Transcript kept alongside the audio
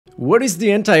What is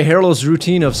the anti-hair loss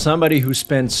routine of somebody who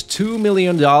spends $2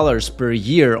 million per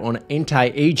year on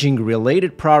anti-aging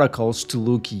related protocols to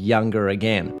look younger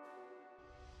again?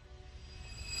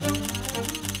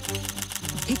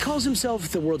 He calls himself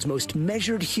the world's most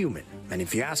measured human, and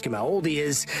if you ask him how old he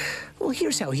is, well,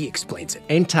 here's how he explains it.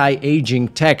 Anti-aging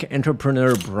tech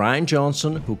entrepreneur Bryan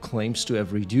Johnson, who claims to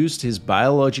have reduced his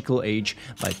biological age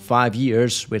by 5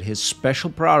 years with his special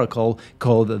protocol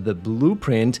called the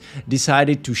Blueprint,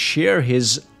 decided to share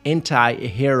his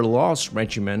anti-hair loss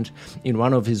regimen in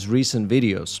one of his recent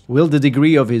videos. Will the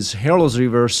degree of his hair loss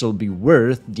reversal be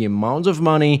worth the amount of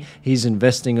money he's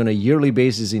investing on a yearly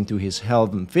basis into his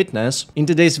health and fitness? In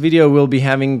today's video, we'll be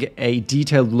having a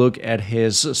detailed look at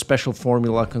his special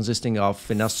formula consisting of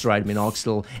finasteride,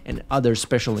 minoxidil, and other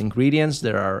special ingredients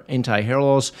that are anti-hair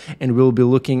loss, and we'll be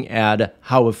looking at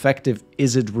how effective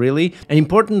is it really, and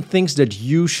important things that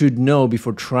you should know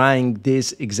before trying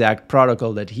this exact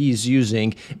protocol that he's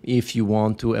using if you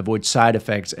want to avoid side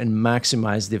effects and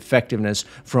maximize the effectiveness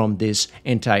from this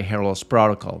anti-hair loss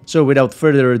protocol. So without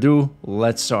further ado,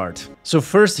 let's start. So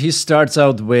first he starts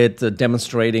out with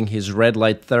demonstrating his red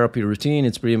light therapy routine.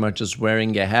 It's pretty much just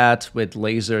wearing a hat with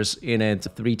lasers in it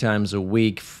 3 times a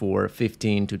week for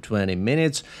 15 to 20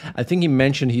 minutes. I think he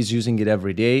mentioned he's using it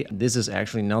every day. This is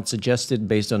actually not suggested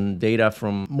based on data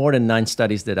from more than 9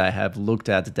 studies that I have looked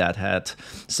at that had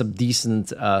some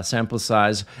decent sample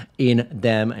size in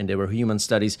them, and they were human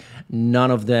studies. None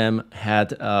of them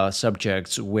had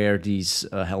subjects wear these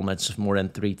helmets more than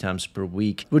 3 times per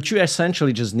week. What you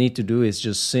essentially just need to do is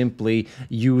just simply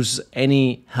use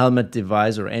any helmet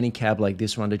device or any cap like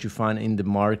this one that you find in the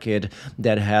market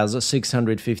that has a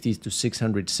 650 to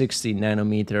 660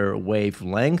 nanometer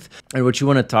wavelength. And what you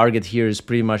want to target here is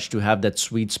pretty much to have that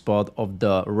sweet spot of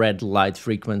the red light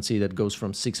frequency that goes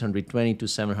from 620 to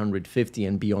 750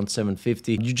 and beyond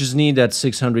 750. You just need that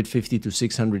 650 to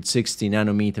 660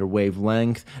 nanometer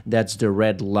wavelength. That's the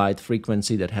red light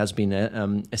frequency that has been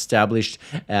established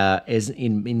as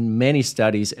in many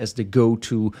studies as the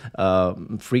go-to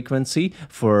frequency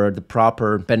for the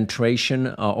proper penetration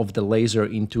of the laser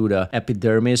into the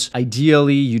epidermis.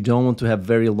 Ideally, you don't want to have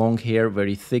very long hair,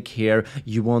 very thick hair.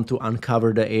 You want to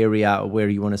uncover the area where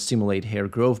you want to stimulate hair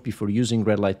growth before using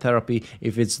red light therapy.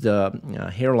 If it's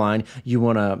the hairline, you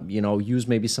want to, use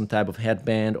maybe some type of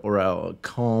headband or a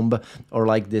comb or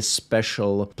like this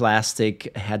special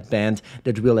plastic headband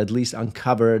that will at least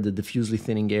uncover the diffusely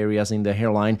thinning areas in the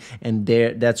hairline, and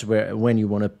that's when you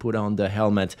want to put on the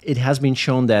helmet. It has been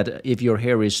shown that if your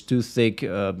hair is too thick,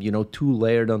 too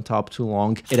layered on top, too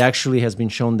long, it actually has been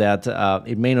shown that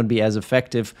it may not be as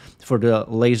effective for the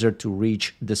laser to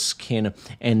reach the skin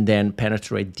and then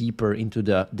penetrate deeper into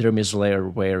the dermis layer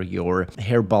where your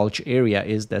hair bulge area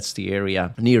is. That's the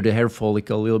area near the hair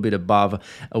follicle, a little bit above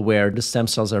where the stem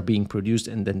cells are being produced,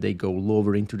 and then they go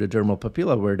lower into the dermal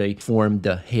papilla where they form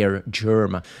the hair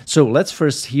germ. So let's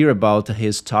first hear about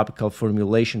his topical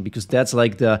formulation, because that's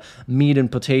like the meat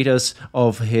and potatoes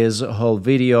of his whole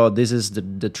video. This is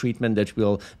the treatment that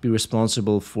will be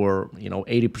responsible for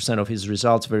 80% of his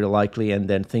results very likely, and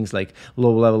then things like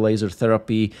low-level laser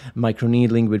therapy,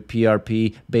 microneedling with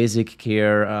PRP, basic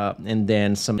care, and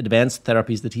then some advanced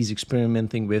therapies that he's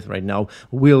experimenting with right now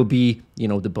will be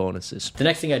the bonuses. The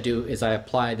next thing I do is I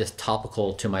apply this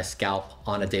topical to my scalp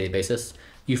on a daily basis.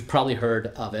 You've probably heard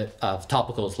of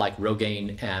topicals like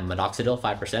Rogaine and Minoxidil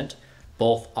 5%.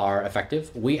 Both are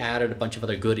effective. We added a bunch of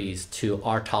other goodies to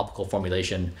our topical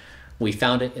formulation. We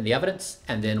found it in the evidence,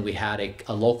 and then we had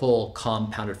a local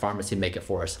compounded pharmacy make it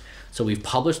for us. So we've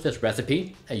published this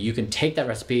recipe, and you can take that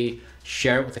recipe,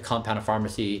 share it with a compounded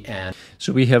pharmacy, and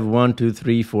so we have 1, 2,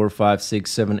 3, 4, 5,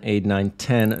 6, 7, 8, 9,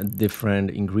 10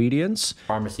 different ingredients.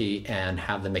 Pharmacy and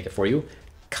have them make it for you.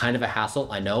 Kind of a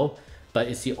hassle, I know, but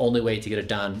it's the only way to get it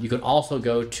done. You can also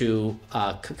go to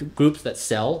groups that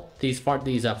sell these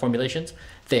formulations.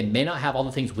 They may not have all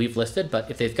the things we've listed, but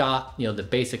if they've got the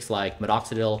basics like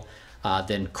minoxidil,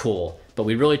 then cool. But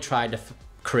we really tried to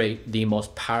create the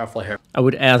most powerful hair. I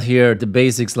would add here the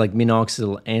basics like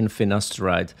minoxidil and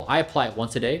finasteride. I apply it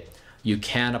once a day. You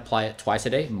can apply it twice a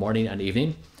day, morning and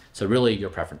evening. So really your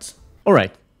preference. All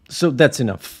right. So that's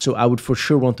enough. So I would for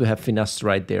sure want to have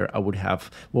finasteride there. I would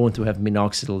want to have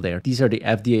minoxidil there. These are the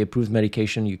FDA approved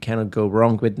medication. You cannot go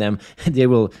wrong with them. They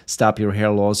will stop your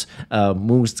hair loss,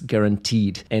 most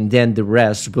guaranteed. And then the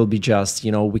rest will be just,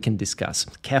 we can discuss.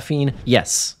 Caffeine,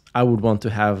 yes. I would want to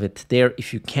have it there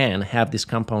if you can have this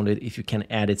compounded, if you can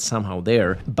add it somehow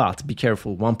there. But be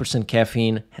careful, 1%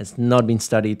 caffeine has not been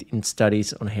studied in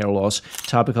studies on hair loss.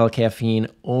 Topical caffeine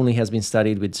only has been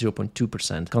studied with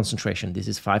 0.2% concentration. This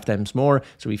is 5 times more.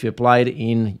 So if you apply it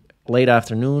in late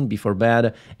afternoon before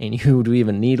bed and you do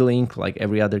even needling like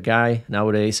every other guy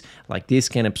nowadays, like this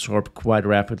can absorb quite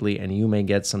rapidly and you may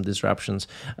get some disruptions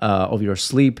of your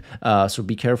sleep. So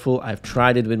be careful. I've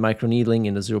tried it with microneedling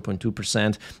in the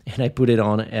 0.2% and I put it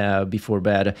on before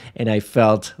bed and I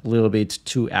felt a little bit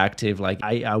too active, like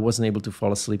I wasn't able to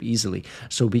fall asleep easily.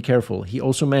 So be careful. He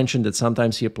also mentioned that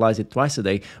sometimes he applies it twice a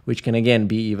day, which can again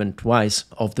be even twice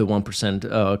of the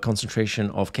 1% concentration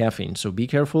of caffeine. So be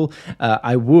careful.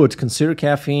 I would consider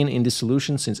caffeine in this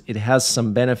solution since it has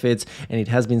some benefits and it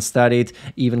has been studied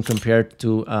even compared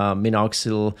to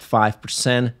Minoxidil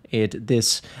 5%.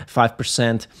 This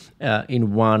 5%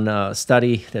 in one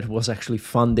study that was actually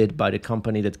funded by the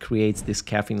company that creates this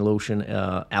caffeine lotion,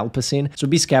 Alpacin. So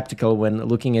be skeptical when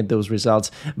looking at those results.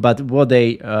 But what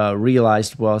they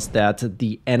realized was that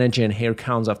the energy and hair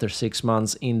counts after 6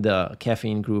 months in the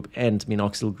caffeine group and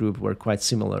Minoxidil group were quite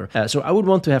similar. So I would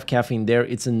want to have caffeine there.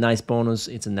 It's a nice bonus.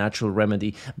 It's a natural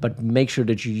remedy, but make sure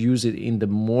that you use it in the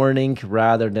morning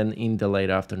rather than in the late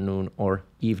afternoon or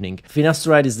evening.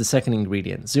 Finasteride is the second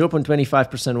ingredient.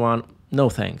 0.25% one. No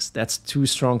thanks. That's too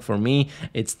strong for me.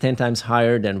 It's 10 times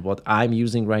higher than what I'm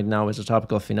using right now as a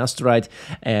topical finasteride.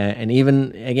 And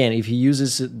even, again, if he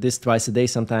uses this twice a day,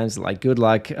 sometimes, like, good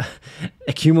luck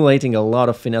accumulating a lot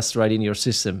of finasteride in your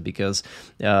system, because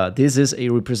this is a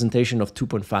representation of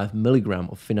 2.5 milligram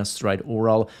of finasteride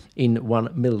oral in 1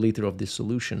 milliliter of this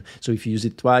solution. So if you use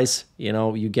it twice, you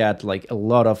know, you get like a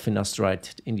lot of finasteride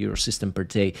in your system per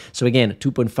day. So again,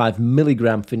 2.5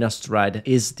 milligram finasteride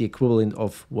is the equivalent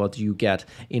of what you get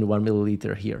in 1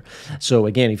 milliliter here. So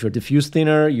again, if you're diffuse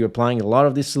thinner, you're applying a lot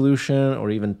of this solution or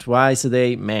even twice a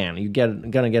day, man,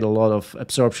 gonna get a lot of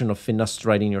absorption of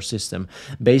finasteride in your system.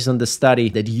 Based on the study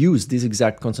that used this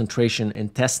exact concentration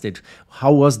and tested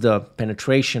how was the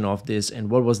penetration of this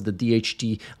and what was the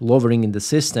DHT lowering in the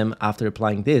system after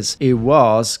applying this, it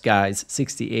was, guys,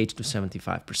 68 to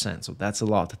 75%. So that's a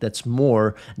lot. That's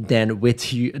more than with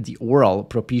the oral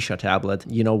Propecia tablet,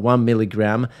 you know, 1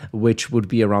 milligram, which would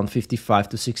be around 55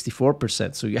 to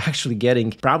 64%. So you're actually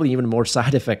getting probably even more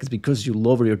side effects because you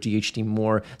lower your DHT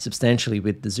more substantially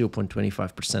with the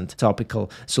 0.25%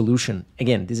 topical solution.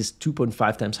 Again, this is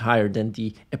 2.5 times higher than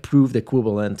the approved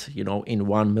equivalent, you know, in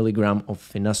 1 milligram of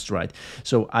finasteride.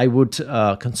 So I would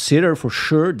consider for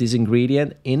sure this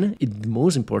ingredient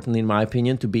most important in my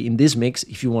opinion to be in this mix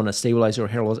if you want to stabilize your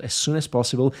hair loss as soon as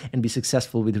possible and be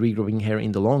successful with regrowing hair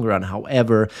in the long run.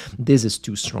 However, this is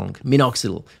too strong.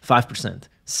 Minoxidil, 5%.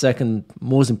 Second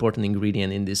most important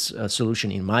ingredient in this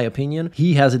solution, in my opinion.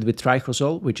 He has it with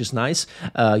trichrosol, which is nice.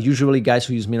 Usually guys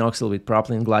who use Minoxidil with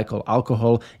propylene glycol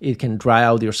alcohol, it can dry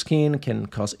out your skin, can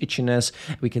cause itchiness.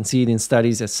 We can see it in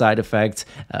studies as side effects.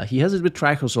 He has it with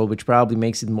trichrosol, which probably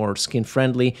makes it more skin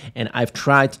friendly. And I've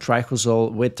tried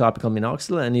trichrosol with topical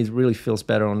Minoxidil and it really feels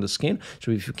better on the skin.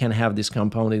 So if you can have this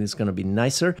compounded, it's going to be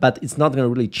nicer, but it's not going to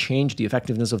really change the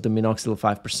effectiveness of the Minoxidil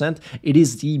 5%. It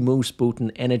is the most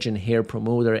potent energy and hair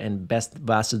promoter and best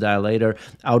vasodilator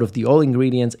out of the all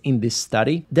ingredients in this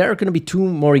study. There are going to be two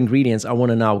more ingredients I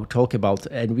want to now talk about,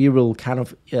 and we will kind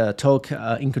of talk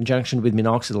in conjunction with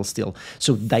Minoxidil still.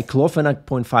 So Diclofenac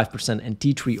 0.5% and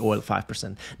tea tree oil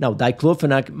 5%. Now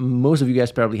Diclofenac, most of you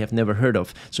guys probably have never heard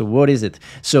of. So what is it?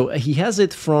 So he has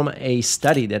it from a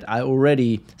study that I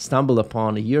already stumbled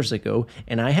upon years ago,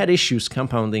 and I had issues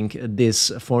compounding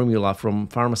this formula from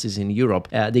pharmacies in Europe.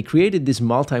 They created this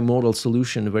multimodal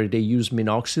solution where they use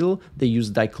Minoxidil, they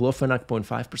used Diclofenac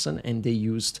 0.5%, and they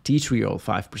used tea tree oil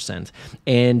 5%.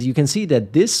 And you can see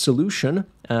that this solution,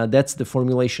 that's the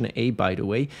formulation A, by the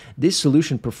way, this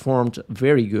solution performed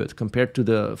very good compared to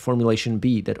the formulation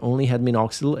B that only had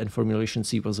Minoxidil, and formulation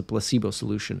C was a placebo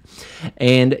solution.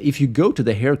 And if you go to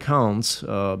the hair counts,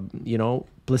 you know,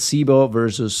 placebo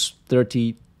versus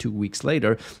 32 weeks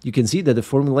later, you can see that the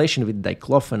formulation with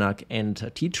Diclofenac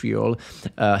and tea tree oil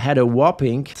had a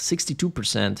whopping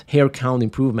 62% hair count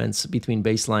improvements between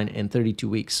baseline and 32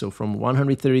 weeks. So from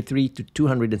 133 to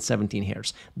 217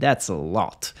 hairs. That's a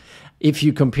lot. If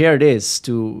you compare this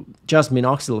to just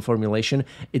Minoxidil formulation,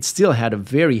 it still had a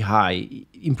very high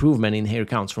improvement in hair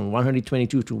counts from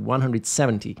 122 to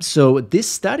 170. So this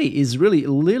study is really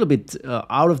a little bit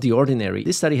out of the ordinary.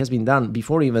 This study has been done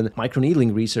before even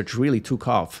microneedling research really took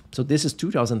off. So this is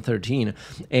 2013,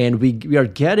 and we are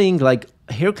getting like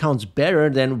hair counts better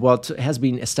than what has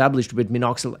been established with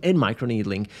Minoxidil and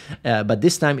microneedling, but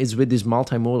this time it's with this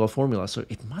multimodal formula, so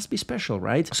it must be special,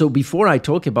 right? So before I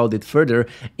talk about it further,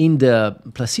 in the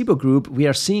placebo group, we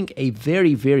are seeing a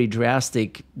very, very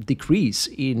drastic decrease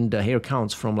in the hair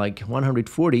counts from like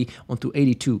 140 onto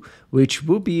 82, which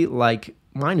would be like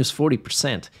minus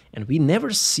 40%. And we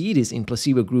never see this in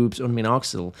placebo groups on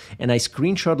minoxidil. And I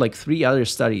screenshot like 3 other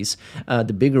studies,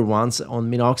 the bigger ones on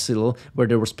minoxidil, where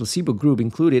there was placebo group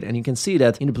included. And you can see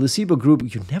that in the placebo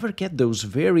group, you never get those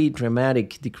very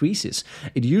dramatic decreases.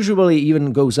 It usually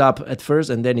even goes up at first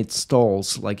and then it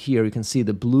stalls. Like here, you can see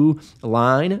the blue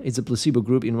line is a placebo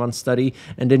group in one study.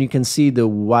 And then you can see the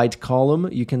white column.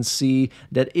 You can see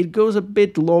that it goes a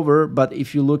bit lower. But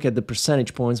if you look at the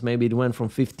percentage points, maybe it went from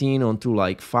 15 on to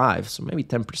like 5, so maybe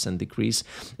 10% decrease.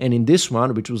 And in this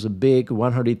one, which was a big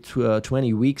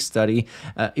 120-week study,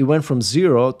 it went from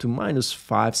 0 to minus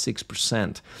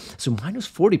 5-6%. So minus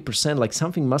 40%, like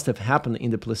something must have happened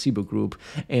in the placebo group.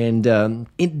 And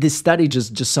this study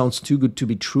just sounds too good to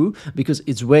be true, because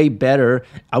it's way better.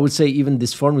 I would say even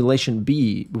this formulation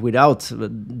B, without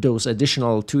those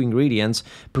additional 2 ingredients,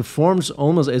 performs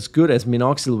almost as good as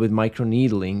minoxidil with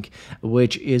microneedling,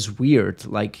 which is weird.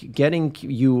 Like giving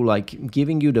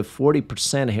you the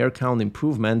 40% hair count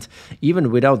improvement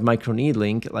even without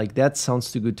microneedling, like that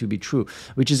sounds too good to be true,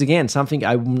 which is again something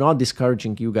I'm not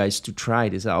discouraging you guys to try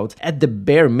this out. At the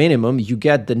bare minimum, you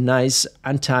get the nice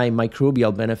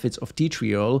antimicrobial benefits of tea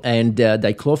tree oil, and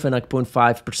Diclofenac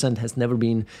 0.5% has never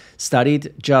been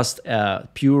studied, just a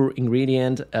pure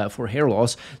ingredient for hair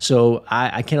loss. So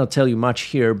I cannot tell you much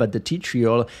here, but the tea tree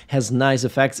oil has nice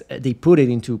effects. They put it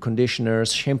into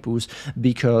conditioners, shampoos,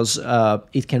 because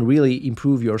it can really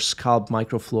improve your scalp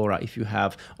microflora if you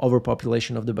have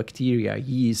overpopulation of the bacteria,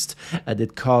 yeast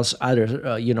that cause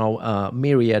other,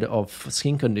 myriad of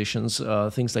skin conditions,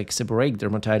 things like seborrheic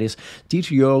dermatitis. Tea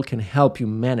tree oil can help you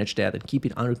manage that and keep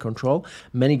it under control.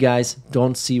 Many guys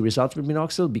don't see results with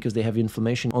minoxidil because they have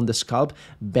inflammation on the scalp,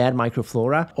 bad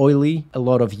microflora, oily, a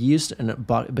lot of yeast and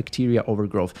bacteria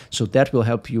overgrowth. So that will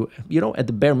help you, at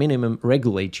the bare minimum,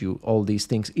 regulate you all these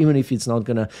things, even if it's not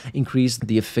going to increase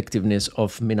the effectiveness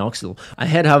of minoxidil. I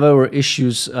had, however,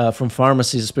 issues from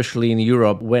pharmacies, especially in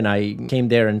Europe, when I came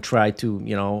there and tried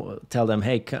to, tell them,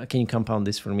 hey, can you compound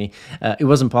this for me? It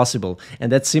wasn't possible.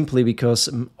 And that's simply because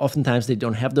oftentimes they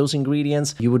don't have those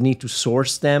ingredients. You would need to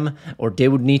source them, or they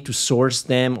would need to source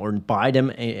them or buy them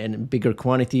in bigger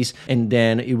quantities, and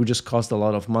then it would just cost a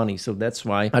lot of money. So that's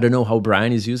why I don't know how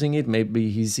Bryan is using it. Maybe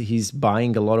he's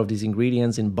buying a lot of these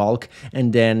ingredients in bulk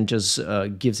and then just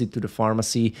gives it to the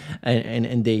pharmacy,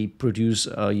 and they produce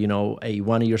a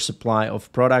 1-year supply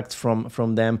of products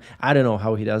from them. I don't know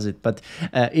how he does it, but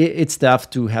it's tough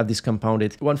to have this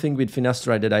compounded. One thing with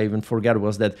finasteride that I even forgot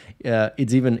was that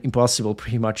it's even impossible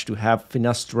pretty much to have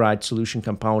finasteride solution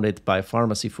compounded by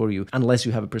pharmacy for you unless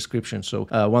you have a prescription. So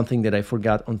one thing that I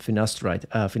forgot on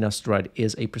finasteride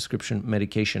is a prescription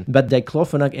medication. But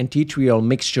diclofenac and tea tree oil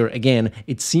mixture, again,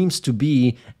 it seems to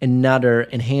be another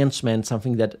enhancement,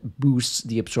 something that boosts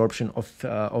the absorption of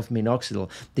minoxidil.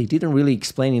 They didn't really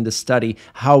explain in the study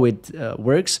how it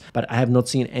works, but I have not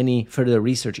seen any further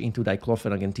research into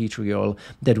diclofenac and tea tree oil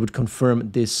that would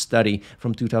confirm this study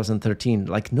from 2013.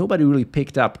 Like nobody really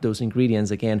picked up those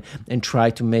ingredients again and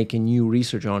tried to make a new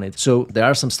research on it. So there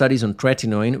are some studies on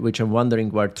tretinoin, which I'm wondering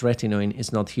why tretinoin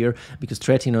is not here, because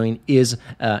tretinoin is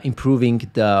improving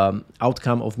the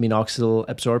outcome of minoxidil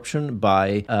absorption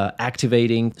by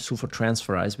activating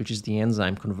sulfotransferase, which is the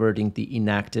enzyme converting the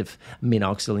inactive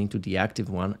minoxidil into the active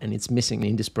one, and it's missing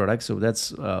in this product, so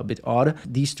that's a bit odd.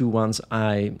 These two ones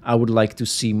I would like to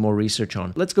see more research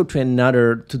on. Let's go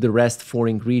to the rest 4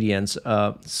 ingredients.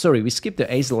 Sorry, we skipped the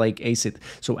azelaic acid.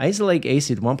 So azelaic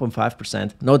acid,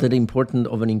 1.5%, not that important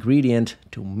of an ingredient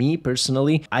to me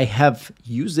personally. I have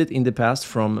used it in the past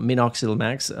from Minoxidil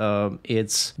Max.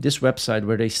 It's this website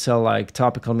where they sell like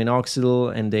topical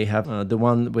minoxidil, and they have the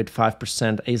one with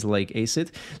 5% azelaic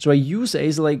acid. So I used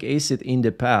azelaic acid in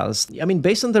the past. I mean,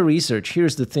 based on the research,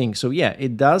 here's the thing. So yeah,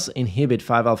 it does inhibit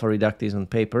 5-alpha reductase on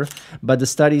paper, but the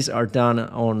studies are done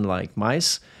on like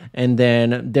mice. And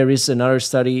then there is another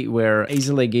study where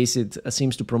azelaic acid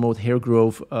seems to promote hair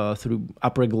growth through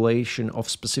upregulation of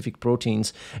specific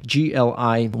proteins,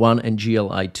 GLI1 and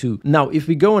GLI2. Now, if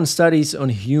we go on studies on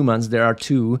humans, there are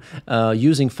 2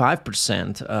 using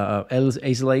 5%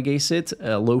 azelaic acid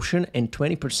lotion and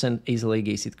 20%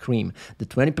 azelaic acid cream. The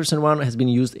 20% one has been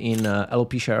used in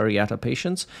alopecia areata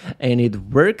patients, and it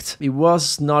worked. It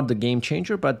was not the game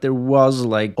changer, but there was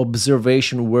like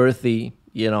observation worthy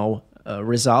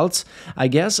results, I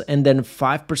guess, and then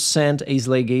 5%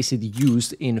 azelaic acid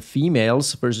used in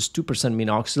females versus 2%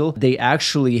 minoxidil. They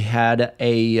actually had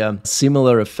a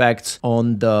similar effect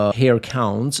on the hair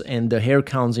counts, and the hair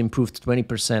counts improved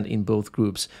 20% in both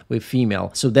groups with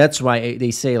female. So that's why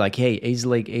they say like, hey,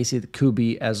 azelaic acid could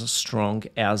be as strong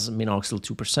as minoxidil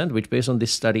 2%, which based on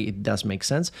this study, it does make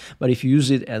sense. But if you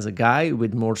use it as a guy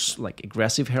with more like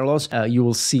aggressive hair loss, you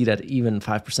will see that even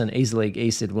 5% azelaic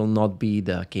acid will not be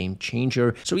the game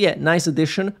changer. So yeah, nice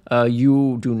addition.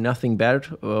 You do nothing bad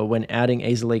when adding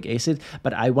azelaic acid,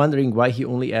 but I'm wondering why he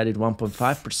only added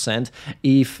 1.5%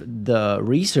 if the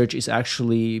research is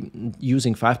actually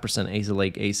using 5%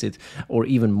 azelaic acid or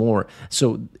even more.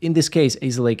 So in this case,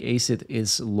 azelaic acid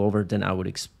is lower than I would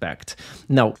expect.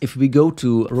 Now, if we go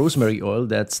to rosemary oil,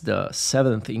 that's the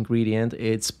 7th ingredient,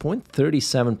 it's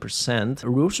 0.37%.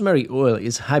 Rosemary oil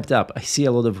is hyped up. I see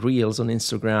a lot of reels on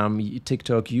Instagram,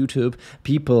 TikTok, YouTube,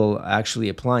 people actually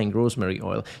applying rosemary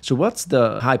oil. So what's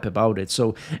the hype about it?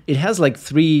 So it has like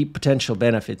 3 potential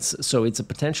benefits. So it's a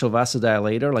potential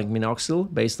vasodilator like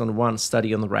minoxidil based on one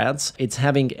study on rats. It's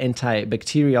having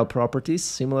antibacterial properties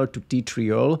similar to tea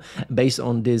tree oil based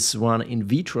on this one in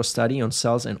vitro study on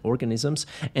cells and organisms.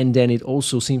 And then it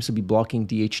also seems to be blocking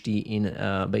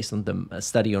DHT based on the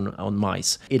study on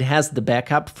mice. It has the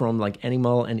backup from like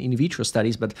animal and in vitro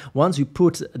studies, but once you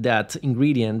put that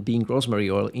ingredient being rosemary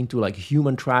oil into like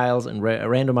human trials and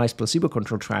randomized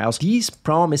placebo-controlled trials, these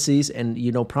promises and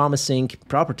promising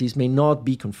properties may not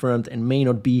be confirmed and may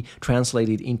not be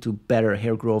translated into better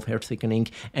hair growth, hair thickening,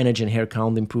 energy and hair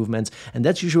count improvements. And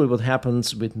that's usually what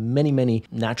happens with many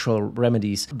natural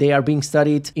remedies. They are being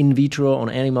studied in vitro on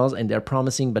animals and they're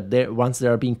promising, but once they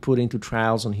are being put into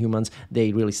trials on humans,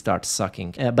 they really start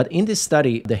sucking. But in this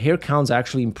study, the hair counts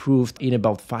actually improved in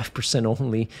about 5%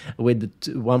 only with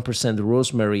the 1%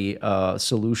 rosemary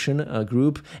solution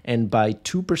group and by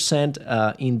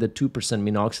 2% in the 2%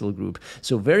 minoxidil group.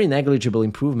 So very negligible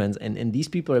improvements, and these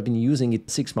people have been using it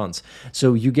 6 months.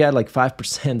 So you get like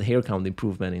 5% hair count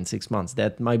improvement in 6 months.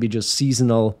 That might be just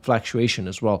seasonal fluctuation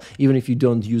as well. Even if you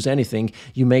don't use anything,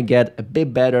 you may get a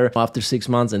bit better after 6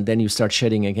 months and then you start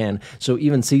shedding again. So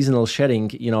even seasonal shedding,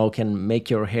 can make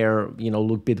your hair,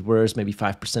 look a bit worse. Maybe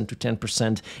 5% to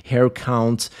 10% hair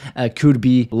count could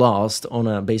be lost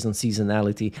based on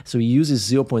seasonality. So he uses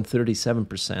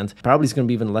 0.37%. Probably it's going to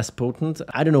be even less potent.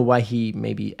 I don't know why he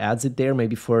maybe adds it there.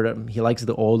 Maybe he likes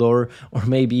the odor, or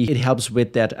maybe it helps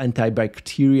with that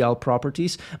antibacterial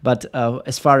properties. But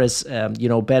as far as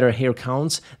better hair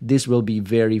counts, this will be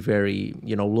very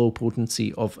low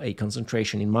potency of a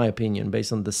concentration, in my opinion,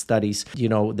 based on the studies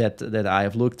that I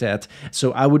have looked at.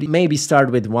 So I would maybe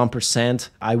start with 1%.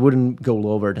 I wouldn't go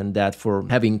lower than that for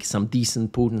having some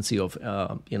decent potency of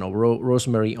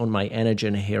rosemary on my energy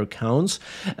and hair counts.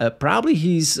 Probably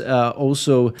he's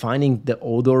also finding the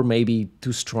odor maybe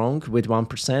too strong with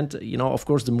 1%. Of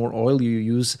course, the more oil you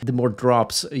use, the more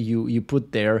drops you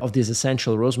put there of this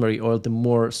essential rosemary oil, the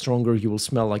more stronger you will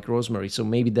smell like rosemary. So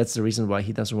maybe that's the reason why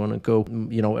he doesn't want to go,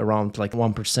 around like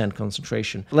 1%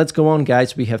 concentration. Let's go on,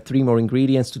 guys. We have 3 more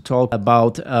ingredients to talk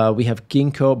about. We have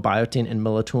ginkgo, biotin, and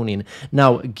melatonin.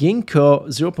 Now, ginkgo,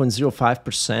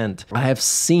 0.05%. I have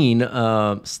seen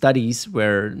studies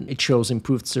where it shows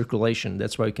improved circulation.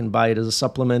 That's why you can buy it as a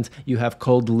supplement. You have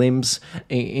cold limbs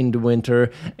in the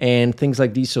winter and things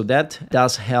like these. So that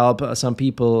does help some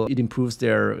people. It improves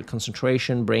their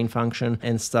concentration, brain function,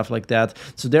 and stuff like that.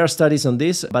 So there are studies on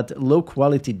this, but low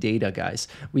quality data, guys.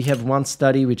 We have one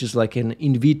study, which is like an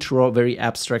in vitro, very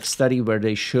abstract study where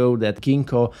they show that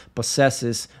ginkgo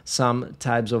possesses some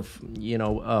types of,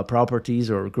 properties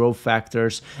or growth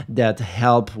factors that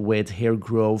help with hair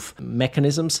growth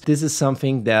mechanisms. This is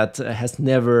something that has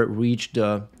never reached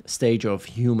the stage of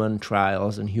human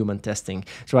trials and human testing.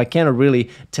 So I cannot really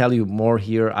tell you more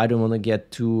here. I don't want to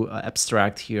get too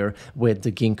abstract here with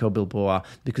the Ginko Bilboa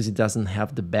because it doesn't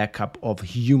have the backup of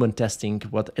human testing,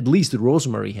 what at least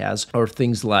rosemary has, or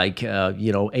things like,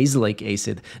 azelaic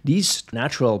acid. These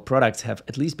natural products have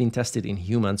at least been tested in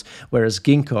humans, whereas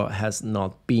ginkgo has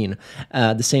not been.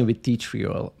 The same with tea tree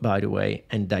oil, by the way,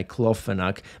 and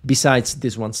diclofenac, besides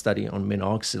this one study on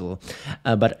minoxidil.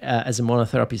 But as a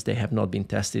monotherapist, they have not been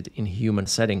tested in human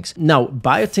settings. Now,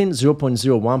 biotin,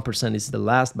 0.01% is the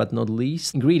last but not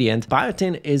least ingredient.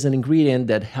 Biotin is an ingredient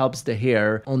that helps the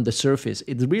hair on the surface.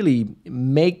 It really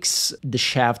makes the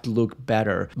shaft look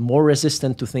better, more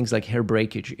resistant to things like hair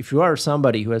breakage. If you are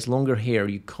somebody who has longer hair,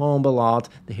 you comb a lot,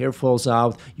 the hair falls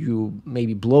out, you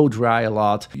maybe blow dry a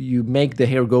lot, you make the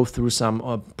hair go through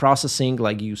some processing,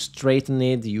 like you straighten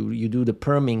it, you do the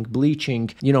perming, bleaching,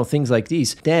 things like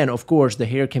these, then of course the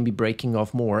hair can be breaking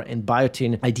off more, and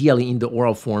biotin ideally in the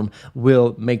oral form,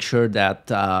 will make sure that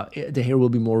the hair will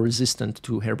be more resistant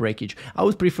to hair breakage. I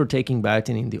would prefer taking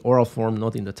biotin in the oral form,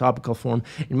 not in the topical form.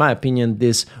 In my opinion,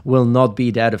 this will not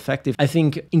be that effective. I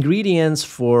think ingredients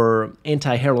for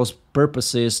anti-hair loss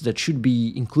purposes that should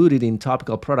be included in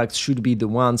topical products should be the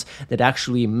ones that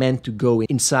actually meant to go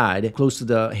inside, close to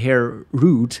the hair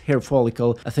root, hair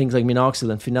follicle, things like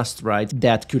Minoxidil and Finasteride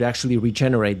that could actually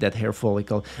regenerate that hair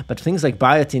follicle. But things like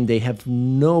biotin, they have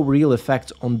no real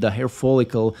effect on the hair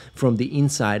follicle from the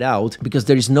inside out, because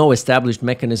there is no established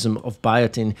mechanism of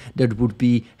biotin that would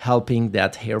be helping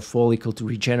that hair follicle to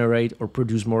regenerate or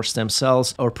produce more stem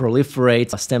cells or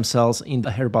proliferate stem cells in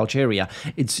the hair bulge area.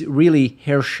 It's really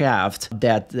hair shaft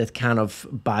that kind of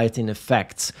biotin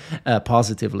affects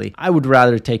positively. I would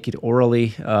rather take it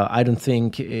orally. I don't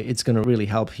think it's going to really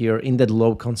help here in that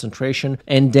low concentration.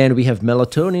 And then we have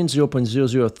melatonin,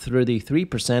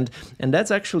 0.0033%, and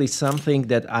that's actually something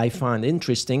that I find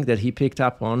interesting that he picked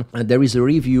up on. There is a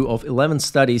review of 11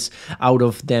 studies. Out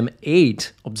of them,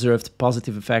 8 observed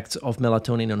positive effects of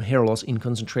melatonin on hair loss in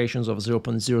concentrations of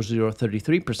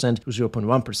 0.0033% to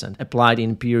 0.1%, applied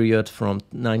in period from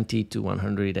 90 to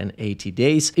 180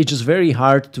 days. It's just very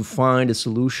hard to find a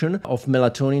solution of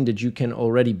melatonin that you can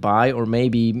already buy, or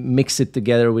maybe mix it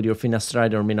together with your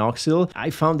finasteride or minoxidil.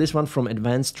 I found this one from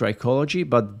Advanced Trichology,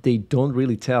 but they don't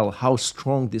really tell how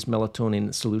strong this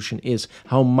melatonin solution is,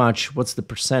 how much, what's the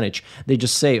percentage. They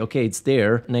just say, okay, it's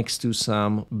there next to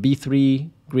some B3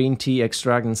 green tea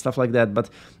extract and stuff like that, but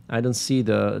I don't see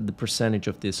the percentage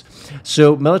of this.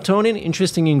 So melatonin,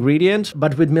 interesting ingredient,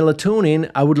 but with melatonin,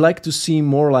 I would like to see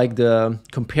more like the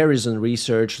comparison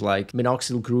research, like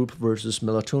minoxidil group versus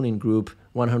melatonin group,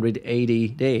 180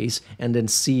 days, and then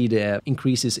see the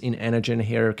increases in anagen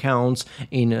hair counts,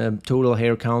 in total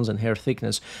hair counts and hair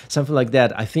thickness, something like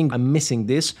that. I think I'm missing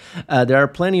this. There are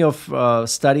plenty of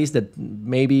studies that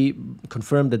maybe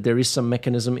confirm that there is some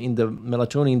mechanism in the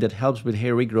melatonin that helps with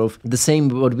hair regrowth. The same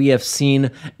what we have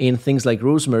seen in things like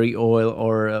Rosemary Oil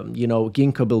or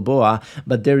Ginko Bilboa,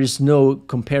 but there is no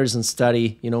comparison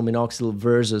study, minoxidil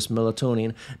versus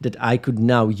melatonin, that I could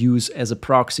now use as a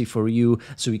proxy for you,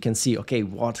 so you can see, okay,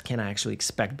 what can I actually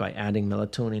expect by adding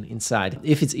melatonin inside?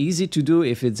 If it's easy to do,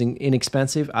 if it's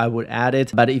inexpensive, I would add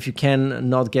it. But if you can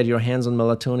not get your hands on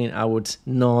melatonin, I would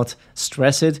not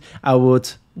stress it. I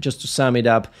would, just to sum it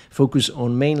up, focus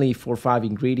on mainly 4 or 5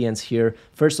 ingredients here.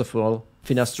 First of all,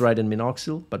 finasteride and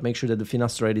minoxidil, but make sure that the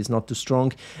finasteride is not too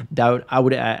strong. I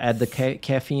would add the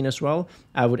caffeine as well.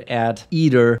 I would add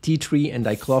either tea tree and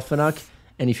diclofenac.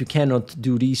 And if you cannot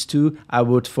do these two, I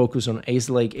would focus on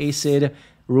azelaic acid,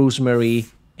 rosemary,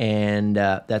 and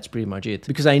that's pretty much it.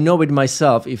 Because I know it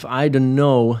myself, if I don't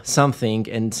know something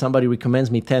and somebody recommends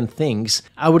me 10 things,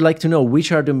 I would like to know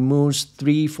which are the most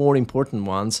 3-4 important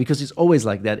ones, because it's always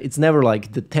like that. It's never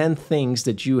like the 10 things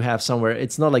that you have somewhere.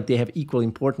 It's not like they have equal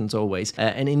importance always.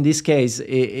 And in this case,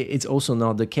 it's also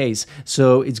not the case.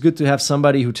 So it's good to have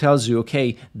somebody who tells you,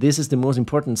 okay, this is the most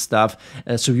important stuff.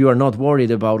 So you are not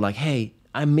worried about like, hey,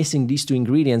 I'm missing these 2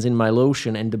 ingredients in my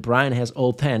lotion and the Bryan has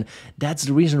all 10. That's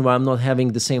the reason why I'm not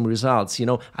having the same results.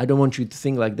 I don't want you to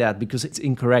think like that, because it's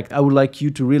incorrect. I would like you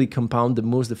to really compound the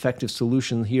most effective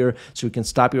solution here so you can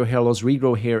stop your hair loss,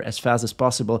 regrow hair as fast as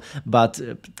possible, but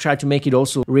try to make it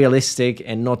also realistic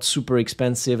and not super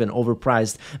expensive and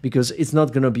overpriced, because it's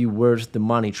not going to be worth the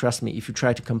money. Trust me, if you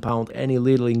try to compound any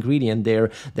little ingredient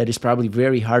there, that is probably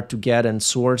very hard to get and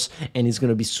source, and it's going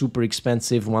to be super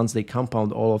expensive once they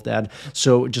compound all of that.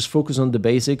 So just focus on the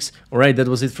basics. All right, that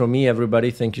was it from me,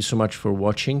 everybody. Thank you so much for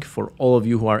watching. For all of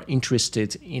you who are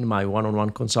interested in my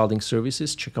one-on-one consulting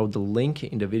services, check out the link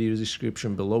in the video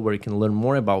description below, where you can learn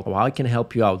more about how I can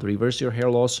help you out, reverse your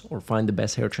hair loss, or find the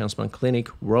best hair transplant clinic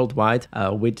worldwide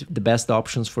with the best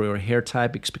options for your hair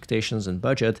type, expectations, and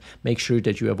budget. Make sure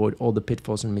that you avoid all the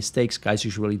pitfalls and mistakes guys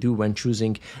usually do when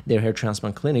choosing their hair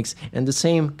transplant clinics. And the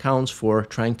same counts for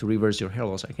trying to reverse your hair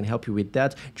loss. I can help you with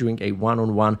that during a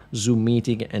one-on-one Zoom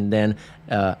meeting, and then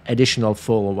additional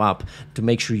follow-up to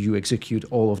make sure you execute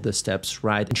all of the steps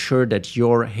right. Ensure that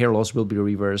your hair loss will be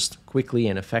reversed quickly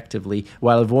and effectively,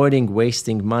 while avoiding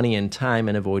wasting money and time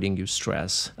and avoiding you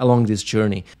stress along this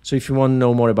journey. So if you want to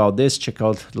know more about this, check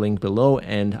out the link below,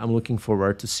 and I'm looking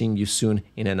forward to seeing you soon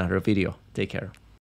in another video. Take care.